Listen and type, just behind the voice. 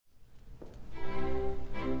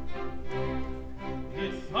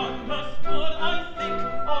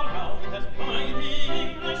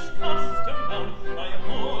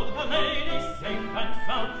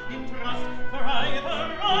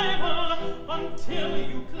until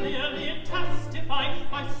you clearly testify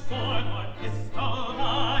by sword or pistol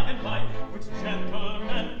by and by which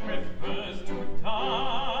gentleman prefers to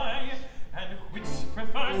die and which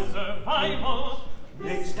prefers survival.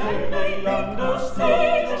 They stay under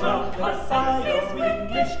siege of the science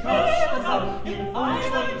English customs in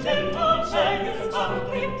Iceland gentle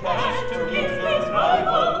Chagas in cash to his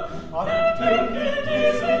rival until it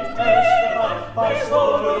is testified by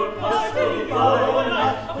sword or pistol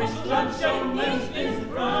which gentleman is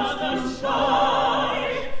rather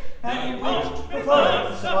shy. They won't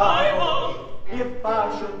prefer survival. If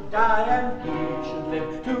I should die and he should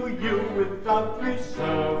live, to you without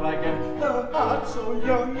reserve I give her heart so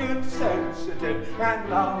young and sensitive,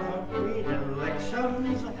 and all her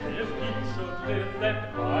predilections. If he should live and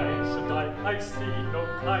I should die, I see no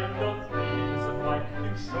kind of reason why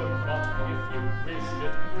you should not, if you wish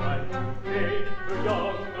it, try to gain your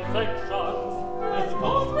young affections. As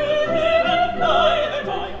both will live and neither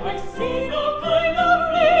die, I see no kind of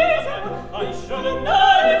reason I should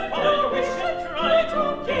not, if I wish it, try to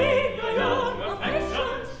gain your young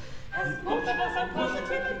affections. As both of us are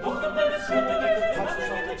positive and both of them is true,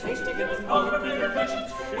 the taste to give us all of their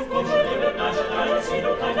affections. If both should live and I should die, I see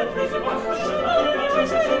no kind of reason why I should not, if I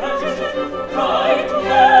wish it, try to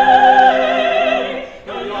gain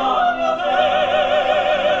your young affections.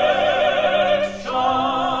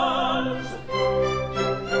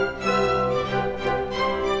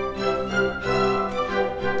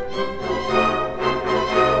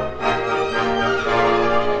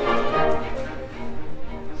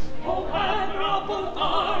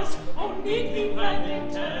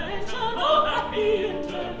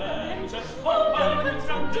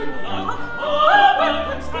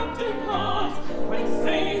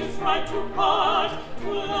 To part, to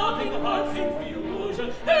loving hearts in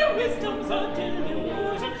fusion, their wisdom's a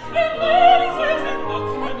delusion, and learning serves them not,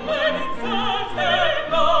 and learning serves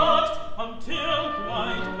them not, until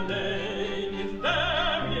quite plain is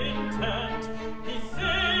their intent. He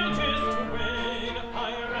sages to wane, I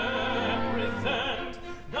represent,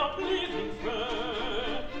 now please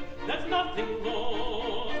infer, that's nothing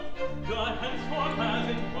loth, the henceforth as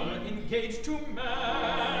it were engaged to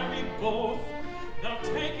marry both. Now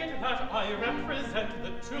take it that I represent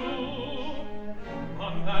the two.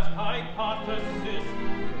 On that high part persist,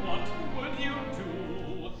 what would you do?